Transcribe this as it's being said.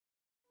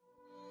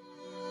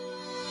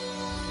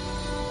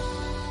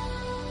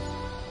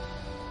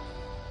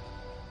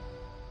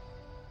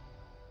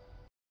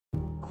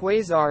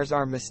Quasars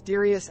are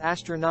mysterious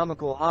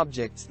astronomical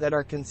objects that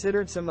are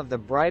considered some of the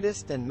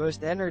brightest and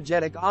most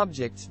energetic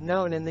objects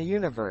known in the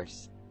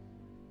universe.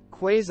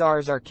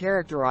 Quasars are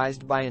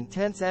characterized by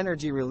intense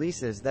energy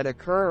releases that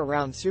occur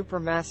around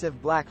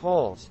supermassive black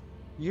holes,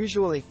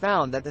 usually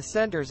found at the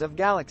centers of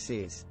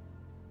galaxies.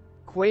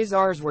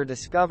 Quasars were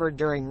discovered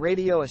during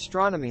radio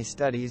astronomy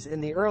studies in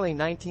the early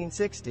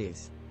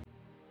 1960s.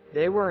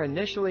 They were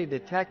initially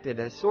detected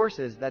as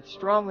sources that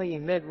strongly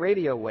emit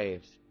radio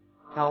waves.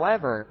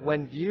 However,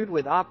 when viewed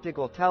with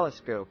optical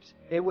telescopes,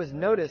 it was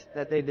noticed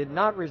that they did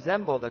not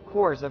resemble the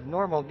cores of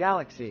normal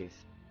galaxies.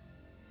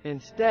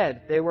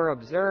 Instead, they were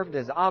observed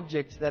as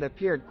objects that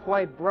appeared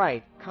quite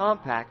bright,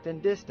 compact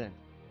and distant.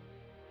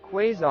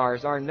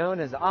 Quasars are known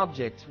as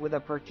objects with a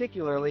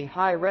particularly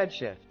high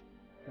redshift.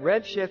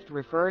 Redshift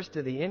refers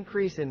to the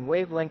increase in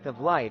wavelength of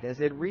light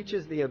as it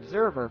reaches the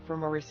observer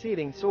from a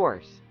receding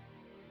source.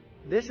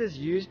 This is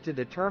used to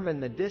determine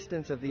the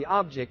distance of the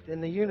object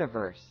in the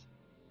universe.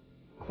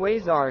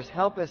 Quasars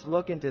help us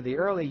look into the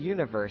early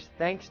universe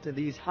thanks to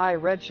these high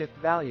redshift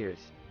values.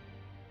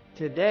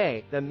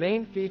 Today, the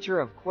main feature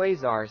of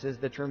quasars is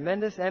the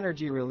tremendous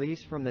energy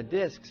release from the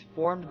disks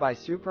formed by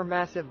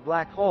supermassive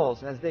black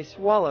holes as they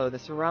swallow the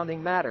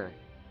surrounding matter.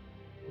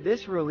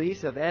 This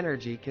release of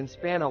energy can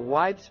span a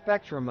wide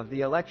spectrum of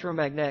the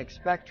electromagnetic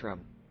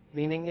spectrum,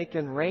 meaning it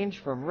can range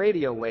from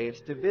radio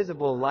waves to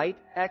visible light,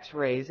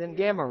 X-rays and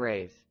gamma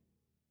rays.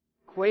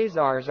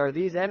 Quasars are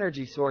these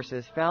energy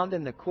sources found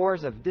in the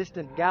cores of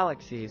distant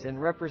galaxies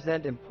and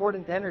represent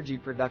important energy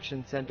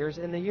production centers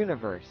in the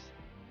universe.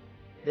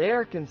 They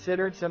are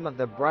considered some of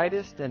the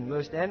brightest and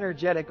most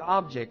energetic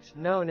objects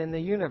known in the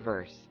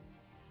universe.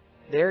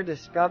 Their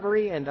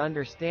discovery and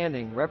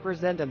understanding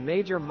represent a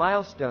major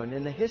milestone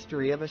in the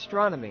history of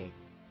astronomy.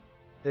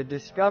 The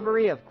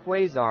discovery of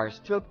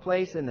quasars took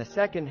place in the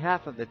second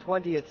half of the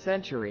 20th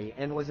century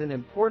and was an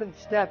important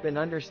step in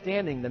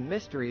understanding the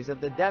mysteries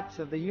of the depths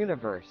of the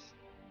universe.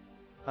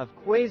 Of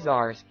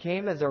quasars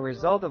came as a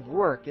result of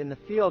work in the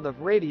field of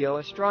radio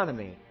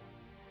astronomy.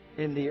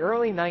 In the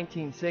early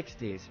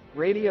 1960s,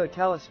 radio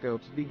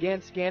telescopes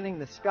began scanning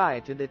the sky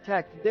to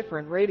detect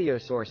different radio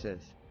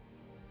sources.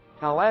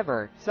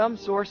 However, some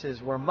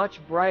sources were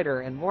much brighter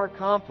and more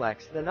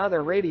complex than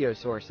other radio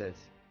sources.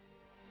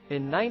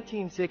 In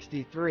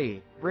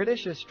 1963,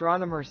 British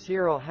astronomer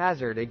Cyril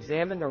Hazard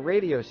examined a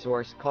radio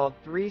source called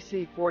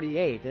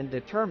 3C48 and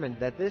determined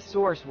that this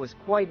source was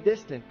quite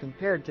distant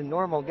compared to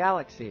normal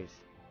galaxies.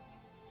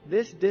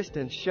 This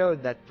distance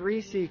showed that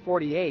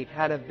 3C48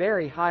 had a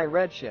very high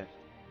redshift.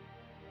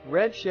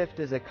 Redshift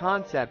is a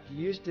concept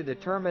used to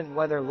determine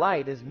whether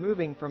light is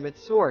moving from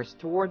its source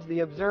towards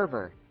the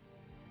observer.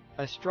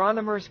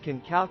 Astronomers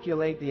can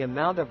calculate the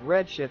amount of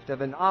redshift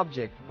of an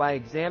object by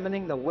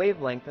examining the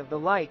wavelength of the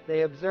light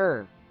they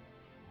observe.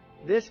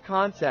 This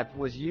concept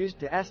was used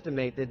to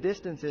estimate the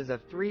distances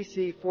of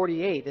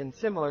 3C48 and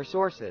similar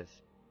sources.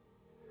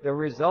 The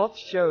results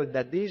showed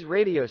that these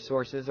radio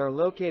sources are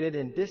located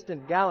in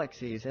distant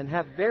galaxies and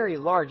have very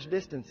large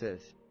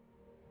distances.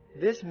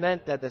 This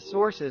meant that the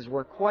sources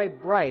were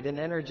quite bright and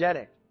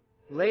energetic.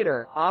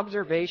 Later,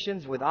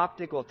 observations with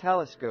optical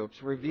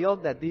telescopes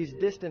revealed that these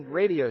distant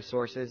radio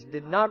sources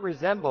did not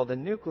resemble the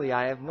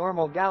nuclei of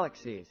normal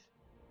galaxies.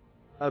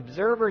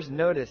 Observers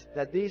noticed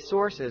that these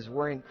sources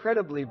were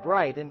incredibly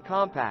bright and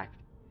compact.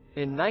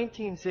 In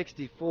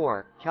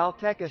 1964,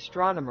 Caltech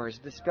astronomers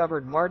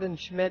discovered Martin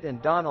Schmidt and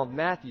Donald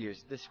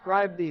Matthews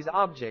described these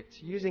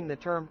objects using the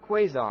term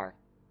quasar.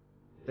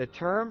 The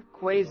term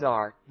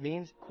quasar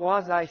means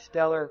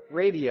quasi-stellar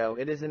radio.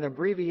 It is an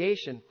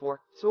abbreviation for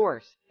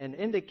source and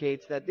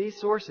indicates that these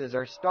sources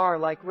are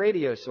star-like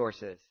radio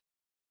sources.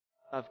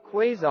 Of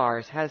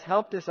quasars has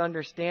helped us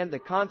understand the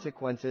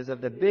consequences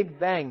of the Big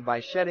Bang by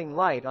shedding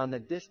light on the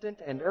distant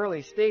and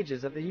early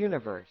stages of the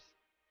universe.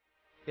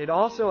 It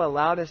also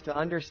allowed us to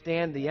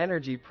understand the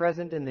energy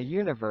present in the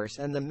universe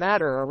and the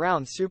matter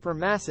around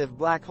supermassive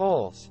black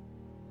holes.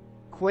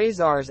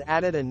 Quasars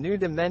added a new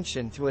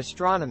dimension to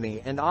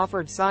astronomy and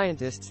offered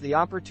scientists the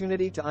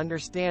opportunity to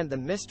understand the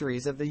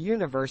mysteries of the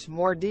universe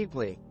more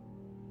deeply.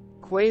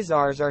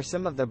 Quasars are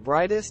some of the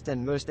brightest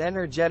and most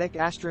energetic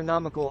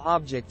astronomical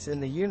objects in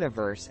the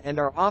universe and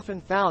are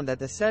often found at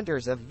the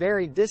centers of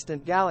very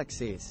distant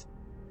galaxies.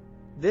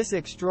 This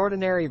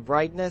extraordinary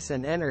brightness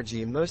and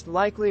energy most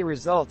likely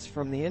results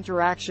from the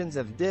interactions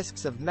of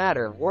disks of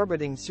matter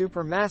orbiting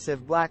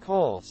supermassive black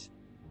holes.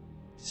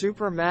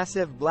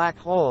 Supermassive black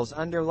holes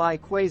underlie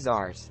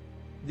quasars.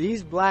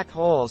 These black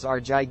holes are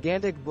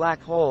gigantic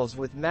black holes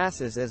with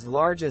masses as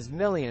large as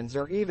millions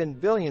or even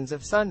billions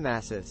of sun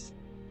masses.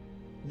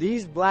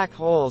 These black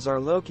holes are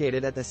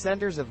located at the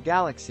centers of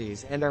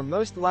galaxies and are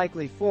most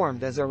likely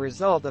formed as a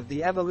result of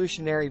the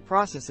evolutionary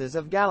processes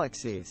of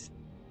galaxies.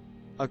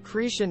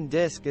 Accretion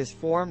disk is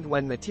formed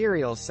when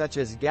materials such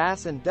as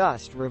gas and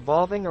dust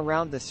revolving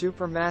around the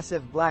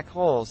supermassive black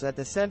holes at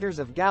the centers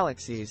of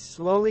galaxies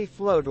slowly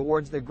flow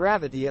towards the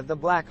gravity of the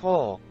black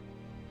hole.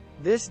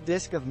 This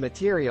disk of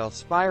material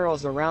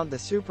spirals around the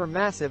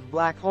supermassive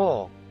black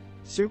hole.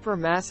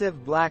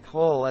 Supermassive black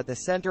hole at the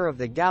center of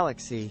the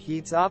galaxy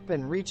heats up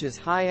and reaches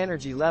high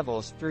energy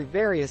levels through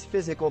various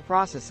physical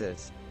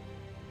processes.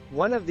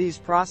 One of these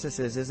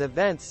processes is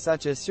events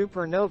such as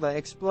supernova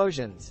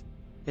explosions.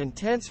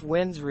 Intense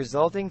winds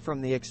resulting from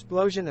the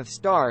explosion of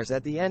stars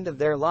at the end of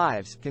their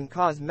lives can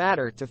cause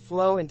matter to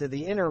flow into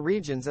the inner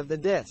regions of the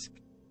disk.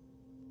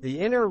 The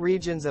inner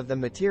regions of the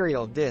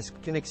material disk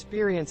can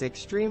experience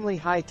extremely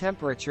high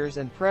temperatures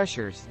and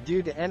pressures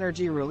due to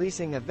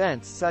energy-releasing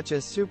events such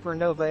as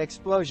supernova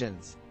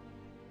explosions.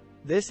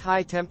 This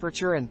high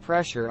temperature and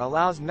pressure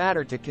allows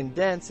matter to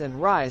condense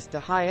and rise to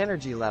high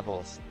energy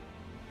levels.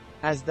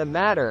 As the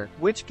matter,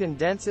 which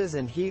condenses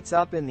and heats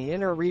up in the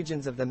inner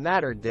regions of the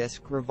matter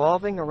disk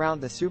revolving around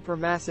the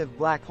supermassive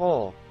black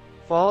hole,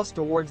 falls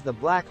towards the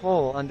black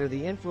hole under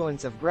the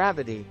influence of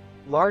gravity,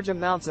 large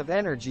amounts of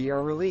energy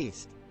are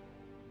released.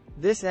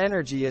 This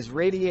energy is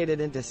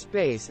radiated into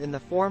space in the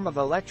form of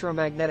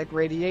electromagnetic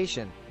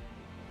radiation.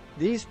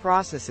 These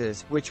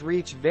processes, which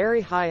reach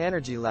very high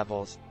energy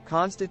levels,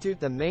 constitute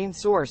the main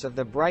source of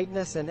the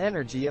brightness and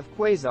energy of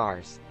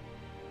quasars.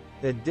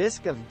 The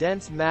disk of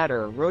dense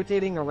matter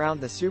rotating around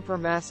the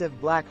supermassive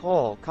black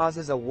hole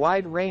causes a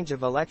wide range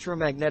of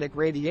electromagnetic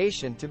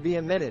radiation to be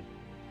emitted.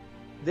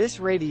 This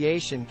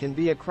radiation can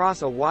be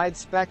across a wide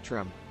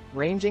spectrum,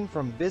 ranging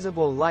from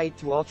visible light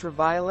to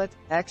ultraviolet,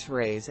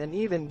 X-rays and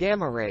even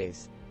gamma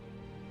rays.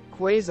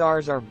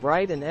 Quasars are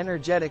bright and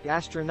energetic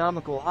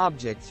astronomical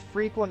objects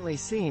frequently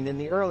seen in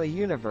the early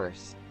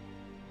universe.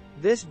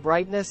 This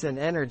brightness and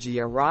energy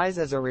arise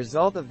as a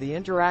result of the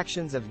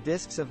interactions of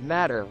disks of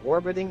matter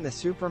orbiting the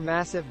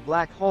supermassive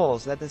black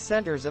holes at the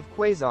centers of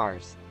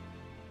quasars.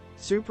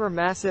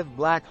 Supermassive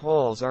black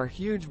holes are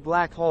huge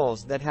black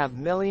holes that have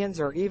millions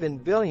or even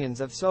billions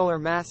of solar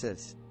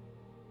masses.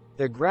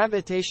 The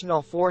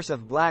gravitational force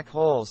of black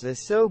holes is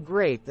so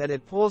great that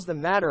it pulls the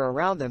matter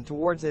around them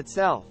towards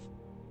itself.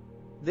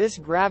 This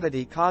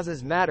gravity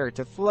causes matter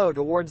to flow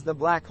towards the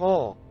black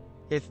hole.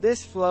 If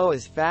this flow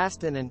is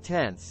fast and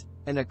intense,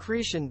 an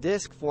accretion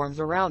disk forms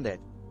around it.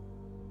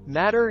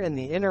 Matter in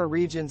the inner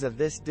regions of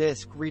this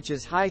disk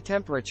reaches high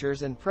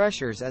temperatures and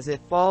pressures as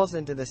it falls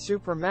into the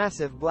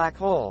supermassive black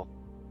hole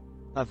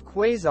of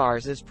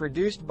quasars is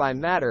produced by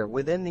matter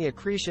within the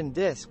accretion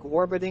disk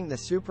orbiting the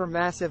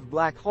supermassive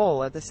black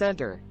hole at the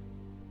center.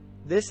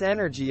 This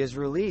energy is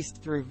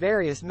released through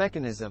various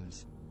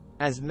mechanisms.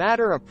 As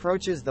matter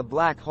approaches the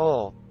black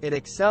hole, it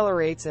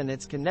accelerates and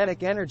its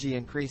kinetic energy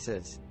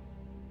increases.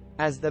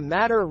 As the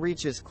matter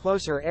reaches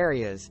closer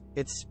areas,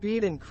 its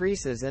speed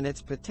increases and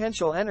its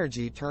potential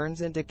energy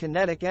turns into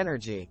kinetic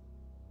energy.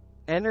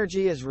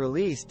 Energy is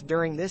released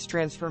during this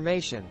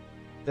transformation.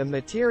 The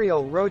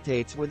material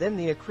rotates within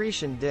the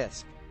accretion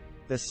disk.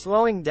 The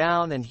slowing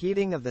down and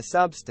heating of the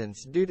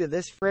substance due to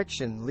this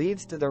friction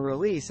leads to the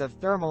release of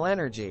thermal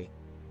energy.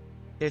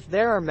 If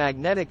there are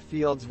magnetic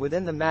fields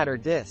within the matter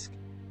disk,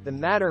 the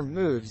matter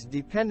moves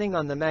depending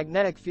on the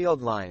magnetic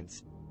field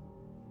lines.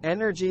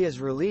 Energy is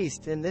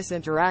released in this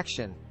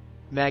interaction.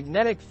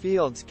 Magnetic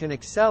fields can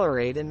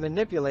accelerate and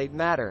manipulate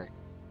matter.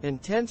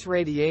 Intense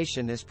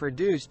radiation is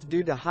produced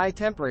due to high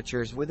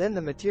temperatures within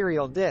the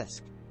material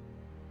disk.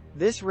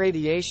 This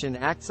radiation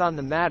acts on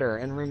the matter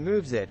and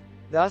removes it,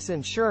 thus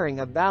ensuring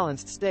a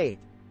balanced state.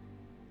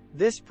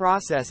 This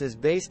process is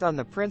based on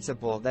the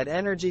principle that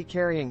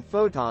energy-carrying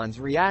photons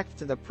react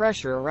to the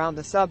pressure around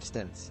the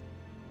substance.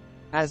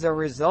 As a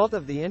result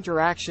of the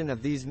interaction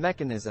of these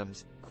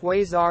mechanisms,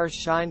 quasars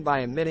shine by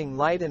emitting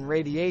light and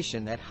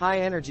radiation at high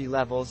energy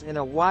levels in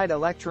a wide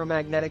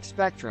electromagnetic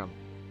spectrum.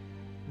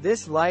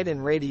 This light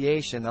and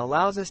radiation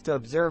allows us to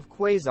observe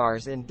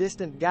quasars in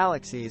distant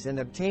galaxies and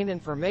obtain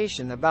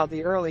information about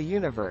the early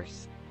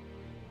universe.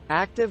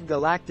 Active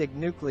galactic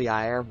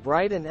nuclei are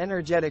bright and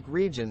energetic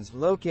regions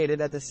located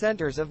at the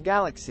centers of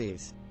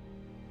galaxies.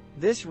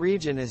 This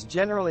region is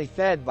generally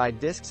fed by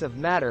disks of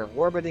matter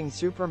orbiting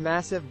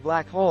supermassive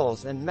black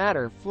holes and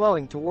matter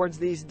flowing towards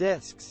these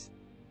disks.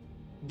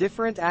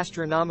 Different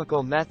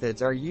astronomical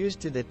methods are used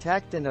to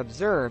detect and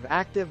observe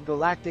active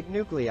galactic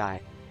nuclei.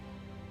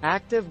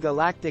 Active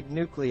galactic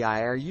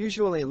nuclei are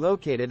usually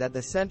located at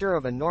the center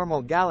of a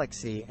normal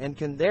galaxy and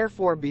can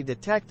therefore be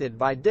detected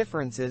by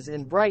differences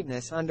in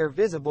brightness under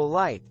visible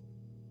light.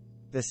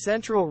 The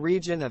central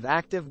region of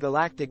active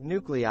galactic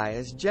nuclei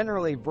is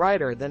generally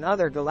brighter than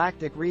other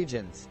galactic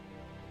regions.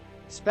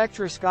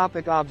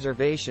 Spectroscopic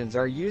observations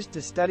are used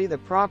to study the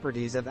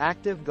properties of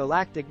active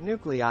galactic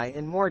nuclei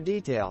in more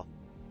detail.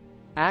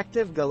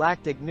 Active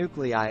galactic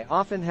nuclei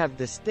often have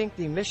distinct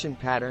emission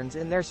patterns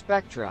in their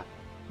spectra.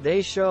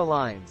 They show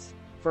lines.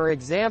 For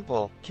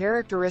example,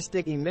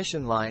 characteristic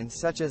emission lines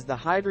such as the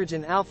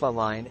hydrogen alpha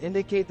line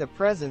indicate the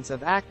presence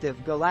of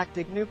active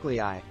galactic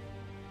nuclei.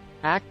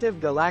 Active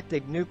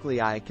galactic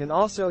nuclei can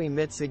also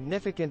emit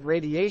significant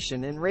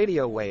radiation in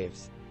radio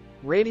waves.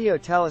 Radio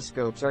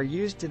telescopes are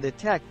used to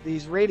detect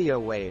these radio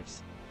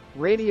waves.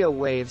 Radio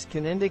waves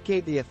can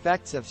indicate the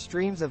effects of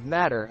streams of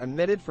matter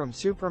emitted from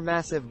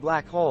supermassive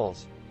black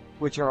holes,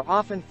 which are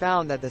often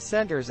found at the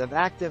centers of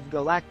active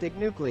galactic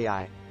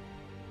nuclei.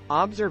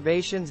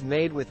 Observations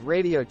made with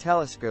radio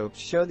telescopes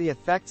show the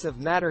effects of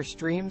matter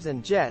streams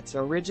and jets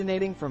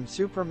originating from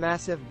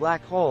supermassive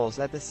black holes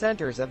at the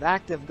centers of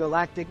active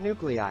galactic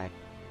nuclei.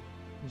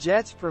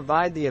 Jets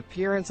provide the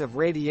appearance of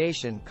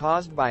radiation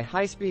caused by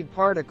high-speed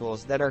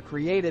particles that are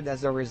created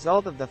as a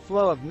result of the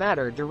flow of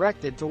matter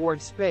directed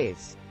towards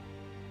space.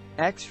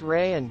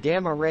 X-ray and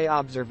gamma-ray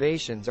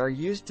observations are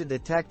used to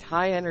detect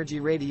high-energy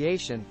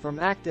radiation from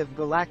active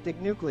galactic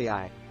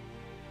nuclei.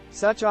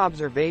 Such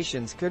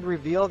observations could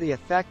reveal the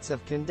effects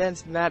of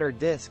condensed matter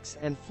disks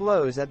and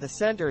flows at the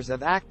centers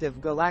of active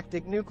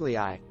galactic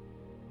nuclei.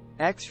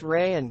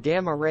 X-ray and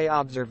gamma-ray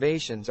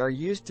observations are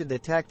used to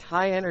detect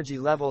high-energy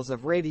levels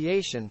of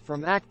radiation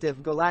from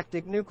active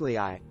galactic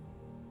nuclei.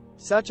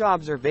 Such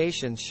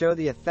observations show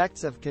the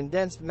effects of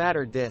condensed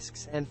matter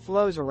disks and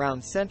flows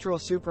around central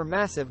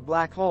supermassive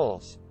black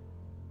holes.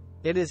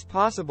 It is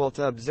possible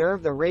to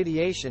observe the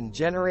radiation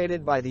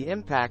generated by the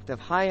impact of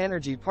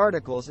high-energy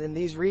particles in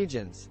these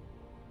regions.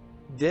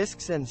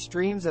 Disks and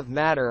streams of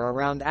matter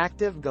around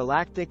active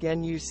galactic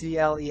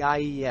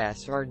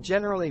nucleus are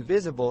generally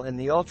visible in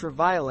the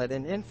ultraviolet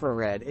and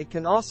infrared. It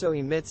can also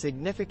emit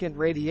significant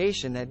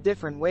radiation at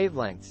different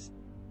wavelengths.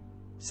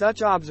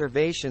 Such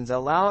observations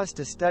allow us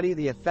to study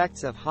the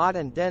effects of hot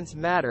and dense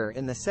matter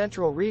in the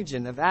central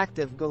region of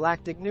active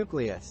galactic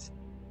nucleus.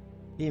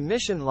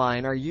 Emission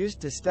lines are used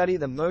to study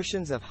the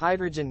motions of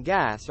hydrogen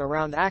gas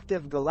around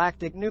active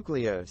galactic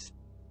nucleus.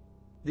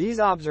 These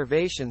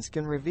observations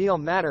can reveal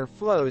matter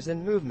flows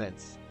and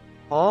movements.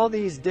 All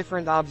these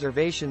different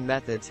observation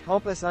methods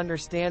help us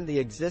understand the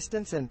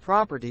existence and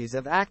properties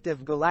of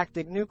active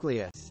galactic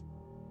nucleus.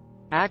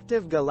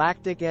 Active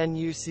galactic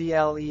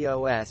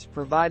nucleus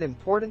provide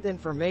important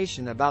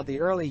information about the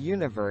early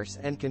universe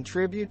and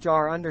contribute to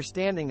our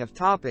understanding of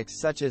topics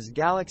such as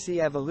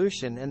galaxy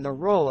evolution and the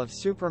role of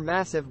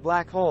supermassive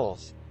black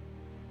holes.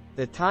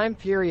 The time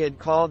period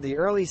called the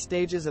early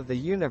stages of the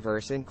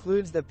universe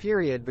includes the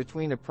period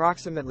between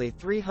approximately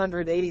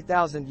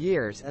 380,000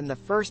 years and the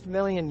first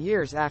million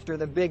years after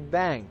the Big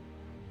Bang.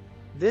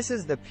 This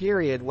is the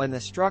period when the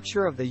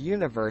structure of the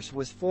universe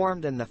was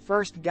formed and the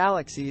first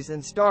galaxies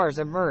and stars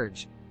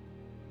emerged.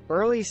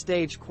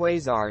 Early-stage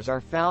quasars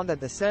are found at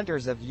the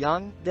centers of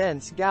young,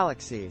 dense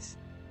galaxies.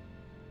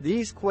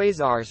 These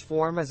quasars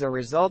form as a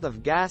result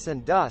of gas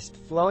and dust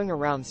flowing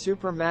around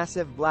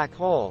supermassive black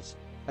holes,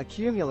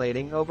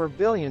 accumulating over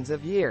billions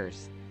of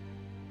years.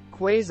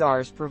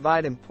 Quasars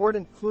provide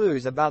important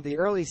clues about the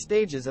early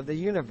stages of the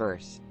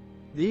universe.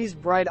 These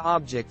bright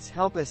objects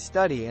help us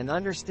study and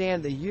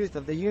understand the youth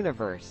of the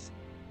universe.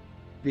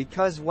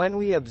 Because when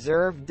we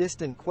observe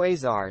distant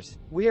quasars,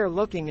 we are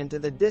looking into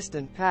the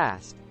distant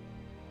past.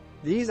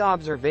 These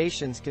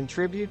observations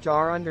contribute to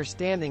our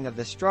understanding of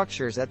the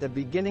structures at the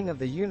beginning of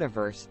the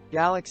universe,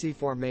 galaxy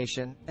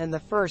formation, and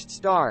the first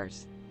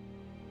stars.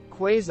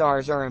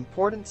 Quasars are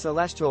important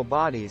celestial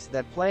bodies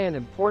that play an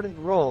important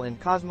role in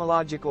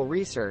cosmological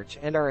research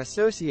and are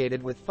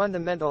associated with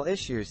fundamental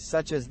issues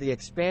such as the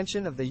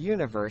expansion of the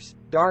universe,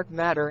 dark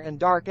matter and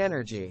dark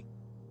energy.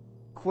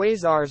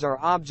 Quasars are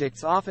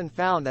objects often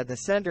found at the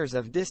centers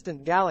of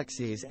distant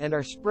galaxies and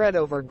are spread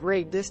over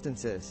great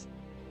distances.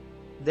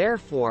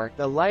 Therefore,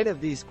 the light of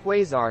these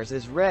quasars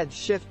is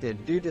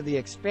red-shifted due to the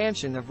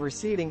expansion of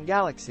receding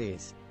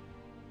galaxies.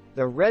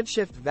 The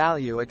redshift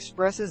value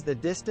expresses the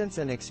distance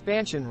and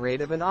expansion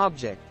rate of an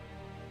object.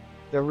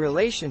 The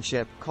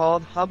relationship,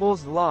 called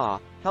Hubble's law,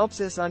 helps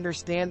us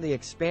understand the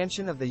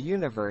expansion of the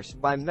universe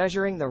by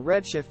measuring the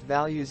redshift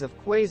values of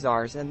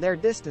quasars and their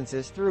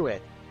distances through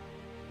it.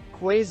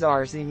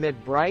 Quasars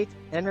emit bright,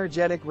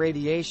 energetic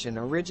radiation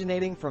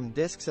originating from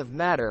disks of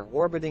matter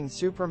orbiting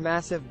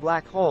supermassive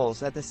black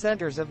holes at the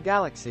centers of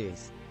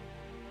galaxies.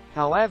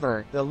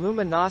 However, the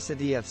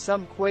luminosity of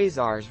some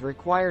quasars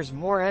requires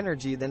more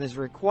energy than is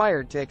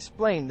required to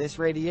explain this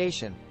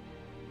radiation.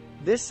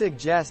 This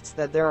suggests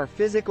that there are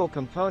physical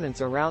components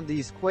around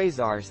these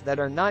quasars that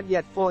are not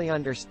yet fully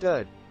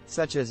understood,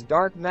 such as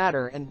dark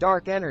matter and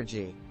dark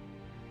energy.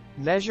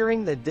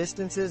 Measuring the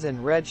distances and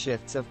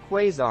redshifts of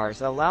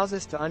quasars allows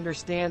us to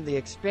understand the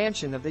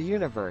expansion of the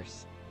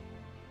universe.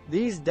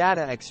 These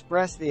data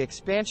express the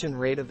expansion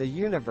rate of the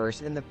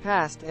universe in the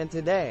past and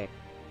today.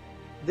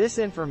 This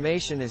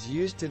information is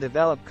used to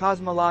develop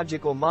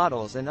cosmological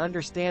models and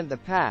understand the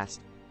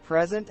past,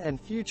 present and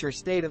future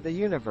state of the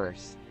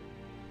universe.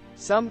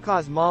 Some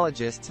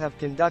cosmologists have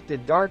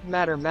conducted dark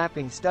matter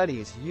mapping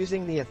studies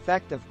using the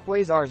effect of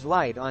quasars'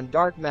 light on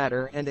dark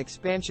matter, and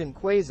expansion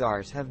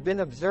quasars have been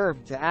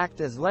observed to act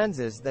as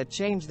lenses that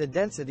change the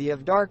density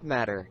of dark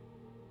matter.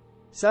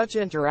 Such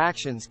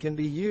interactions can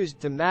be used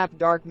to map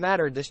dark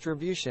matter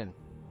distribution.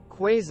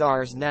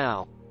 Quasars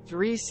now.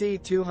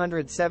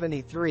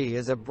 3C273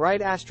 is a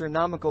bright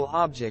astronomical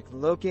object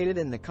located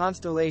in the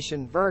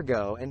constellation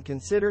Virgo and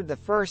considered the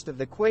first of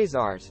the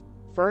quasars,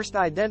 first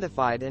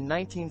identified in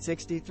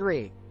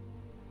 1963.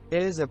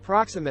 It is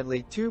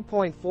approximately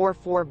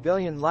 2.44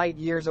 billion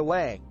light-years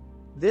away.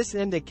 This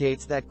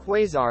indicates that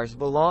quasars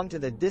belong to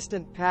the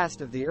distant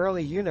past of the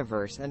early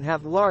universe and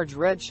have large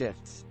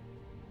redshifts.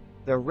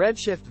 The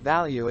redshift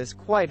value is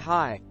quite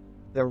high.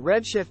 The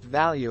redshift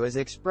value is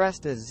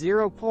expressed as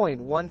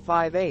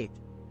 0.158.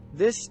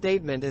 This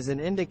statement is an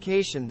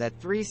indication that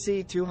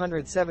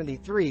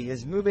 3C273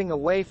 is moving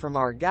away from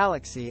our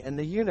galaxy and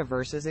the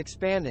universe is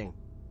expanding.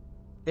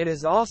 It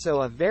is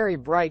also a very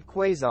bright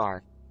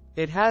quasar.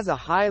 It has a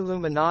high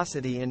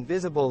luminosity in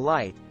visible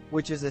light,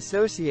 which is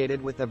associated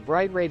with the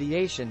bright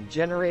radiation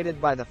generated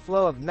by the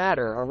flow of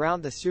matter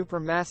around the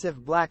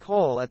supermassive black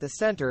hole at the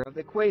center of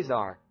the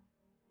quasar.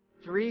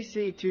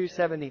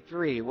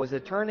 3C273 was a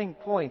turning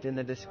point in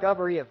the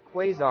discovery of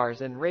quasars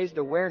and raised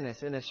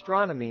awareness in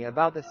astronomy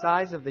about the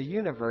size of the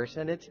universe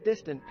and its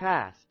distant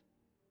past.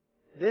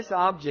 This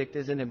object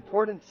is an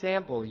important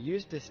sample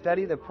used to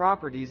study the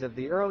properties of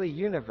the early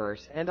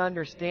universe and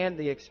understand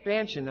the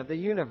expansion of the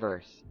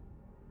universe.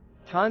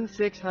 TUN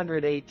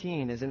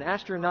 618 is an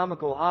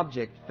astronomical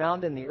object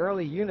found in the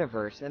early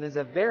universe and is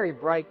a very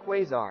bright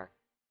quasar.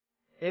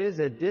 It is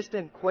a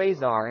distant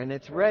quasar and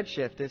its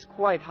redshift is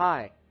quite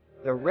high.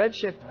 The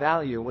redshift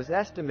value was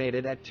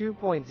estimated at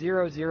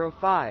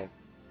 2.005.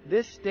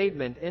 This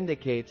statement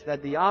indicates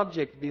that the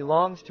object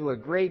belongs to a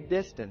great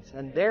distance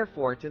and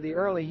therefore to the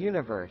early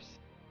universe.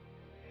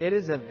 It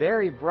is a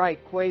very bright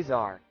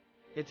quasar.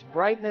 Its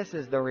brightness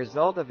is the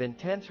result of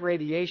intense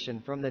radiation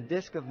from the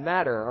disk of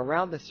matter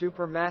around the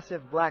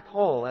supermassive black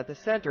hole at the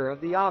center of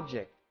the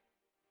object.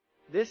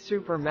 This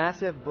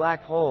supermassive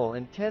black hole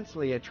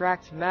intensely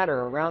attracts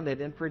matter around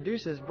it and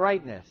produces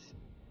brightness.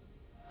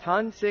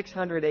 TUN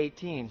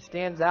 618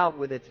 stands out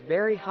with its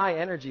very high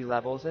energy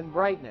levels and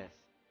brightness.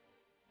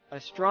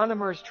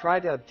 Astronomers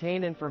try to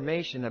obtain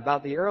information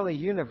about the early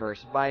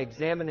universe by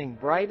examining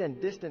bright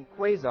and distant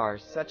quasars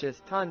such as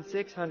TUN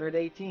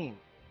 618.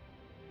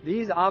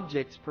 These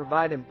objects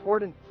provide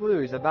important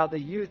clues about the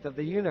youth of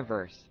the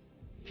universe.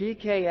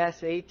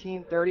 PKS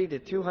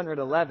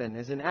 1830-211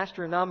 is an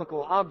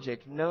astronomical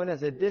object known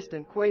as a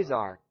distant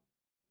quasar.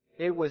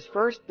 It was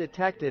first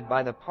detected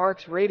by the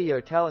Parkes Radio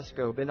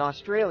Telescope in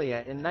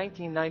Australia in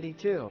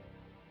 1992.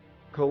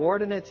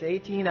 Coordinates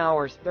 18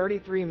 hours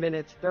 33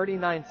 minutes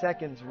 39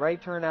 seconds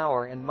right turn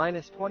hour and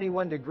minus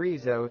 21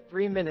 degrees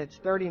 03 minutes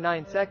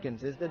 39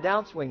 seconds is the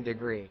downswing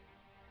degree.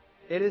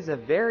 It is a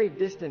very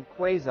distant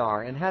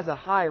quasar and has a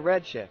high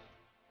redshift.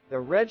 The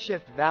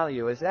redshift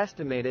value is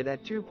estimated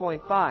at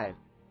 2.5.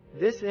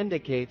 This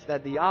indicates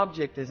that the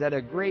object is at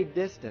a great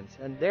distance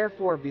and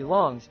therefore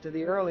belongs to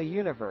the early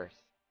universe.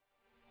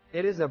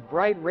 It is a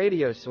bright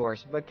radio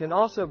source but can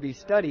also be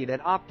studied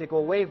at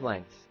optical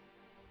wavelengths.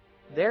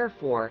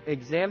 Therefore,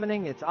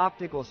 examining its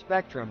optical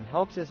spectrum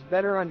helps us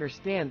better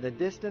understand the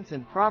distance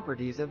and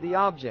properties of the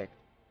object.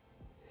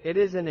 It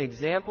is an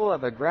example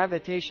of a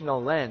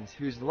gravitational lens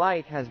whose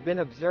light has been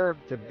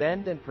observed to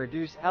bend and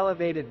produce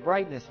elevated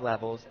brightness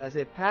levels as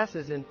it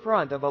passes in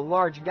front of a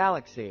large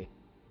galaxy.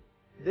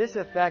 This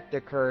effect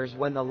occurs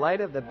when the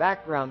light of the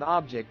background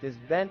object is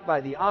bent by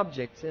the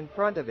objects in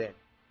front of it.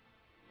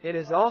 It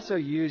is also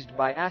used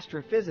by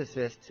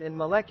astrophysicists in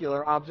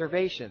molecular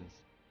observations.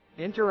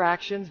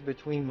 Interactions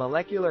between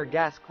molecular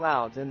gas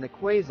clouds and the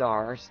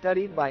quasar are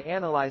studied by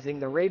analyzing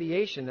the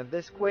radiation of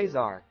this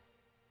quasar.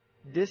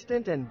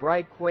 Distant and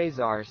bright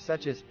quasars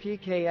such as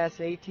PKS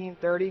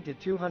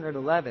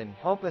 1830-211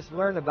 help us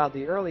learn about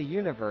the early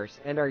universe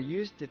and are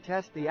used to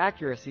test the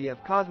accuracy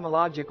of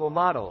cosmological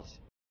models.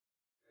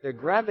 The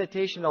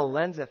gravitational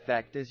lens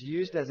effect is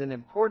used as an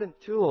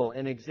important tool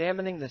in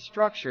examining the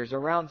structures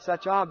around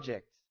such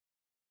objects.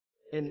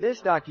 In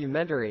this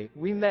documentary,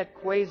 we met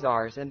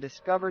quasars and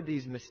discovered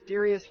these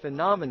mysterious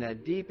phenomena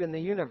deep in the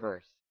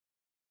universe.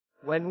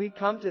 When we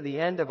come to the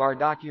end of our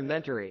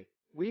documentary,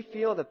 we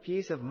feel the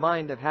peace of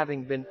mind of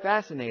having been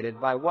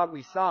fascinated by what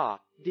we saw,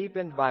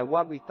 deepened by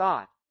what we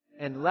thought,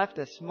 and left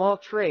a small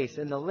trace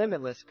in the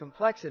limitless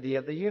complexity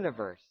of the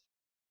universe.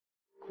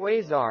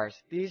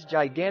 Quasars, these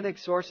gigantic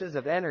sources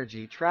of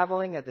energy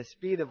traveling at the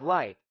speed of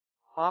light,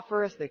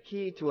 offer us the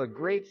key to a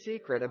great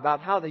secret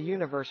about how the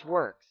universe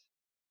works.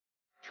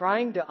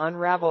 Trying to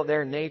unravel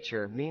their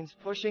nature means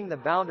pushing the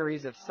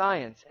boundaries of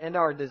science and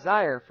our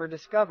desire for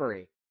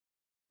discovery.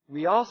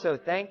 We also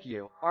thank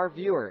you, our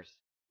viewers.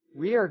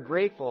 We are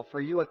grateful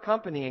for you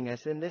accompanying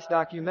us in this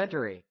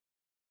documentary.